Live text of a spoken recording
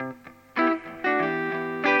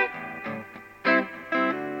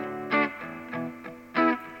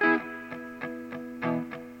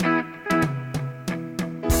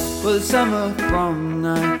for the summer from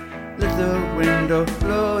night. Let the window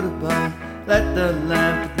float about, let the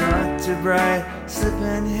lamp not too bright. Slip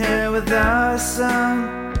in here with our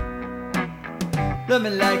song. Love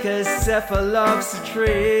me like a zephyr loves the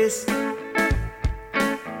trees.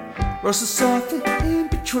 Rustle softly in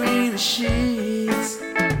between the sheets.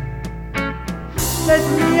 Let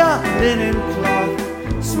me your linen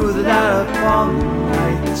cloth, smooth it out upon the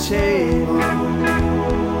night table.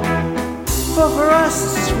 For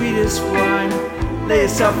us the sweetest wine, lay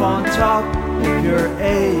yourself on top if you're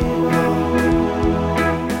able.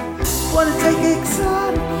 Wanna take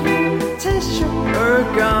exotic, taste your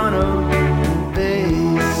oregano and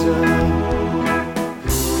basil.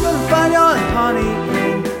 Gonna find your honey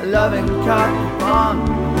in a loving cup on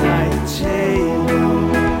the night table.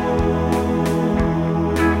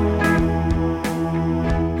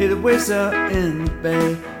 Hear the waves are in the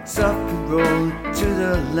bay, softly roll to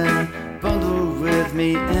the lane. Bundle with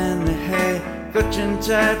me in the hay, clutching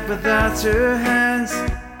tight without your hands.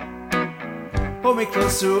 Hold me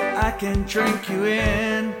close so I can drink you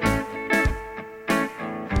in.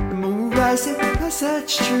 The moon rising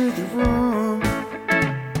passage through the room.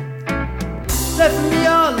 Let me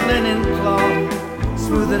your linen cloth,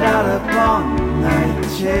 smooth it out upon the night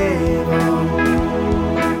table.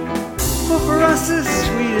 For us the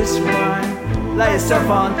sweetest wine, lay yourself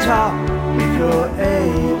on top if you're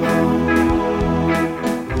able.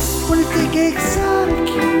 Wanna take exotic,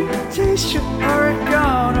 taste your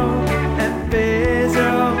oregano and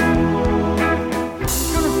basil.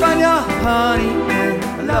 Gonna find your honey in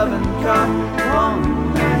a loving cup on the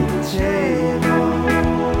night table.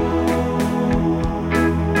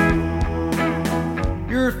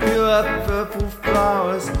 You're a field of purple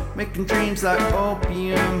flowers, making dreams like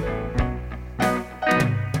opium.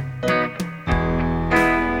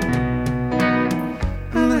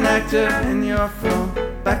 Nectar in your film,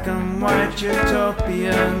 black and white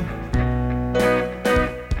utopian.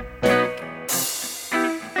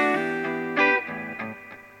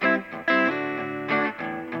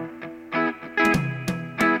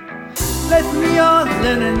 Let me your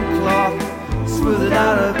linen cloth, smooth it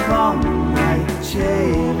out upon the night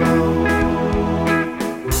table.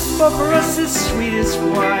 For us the sweetest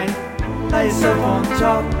wine, lay yourself on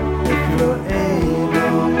top if you're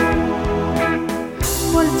able.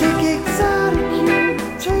 Wanna take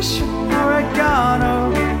exotic, taste your oregano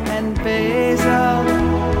and basil.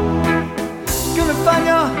 Gonna find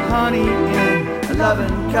your honey in a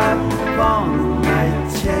loving cup on the night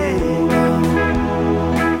table.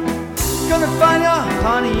 Gonna find your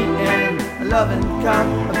honey in a loving cup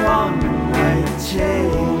upon the night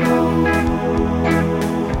table.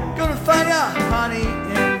 Gonna find your honey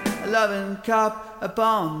in a loving cup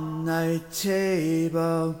upon the night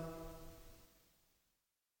table.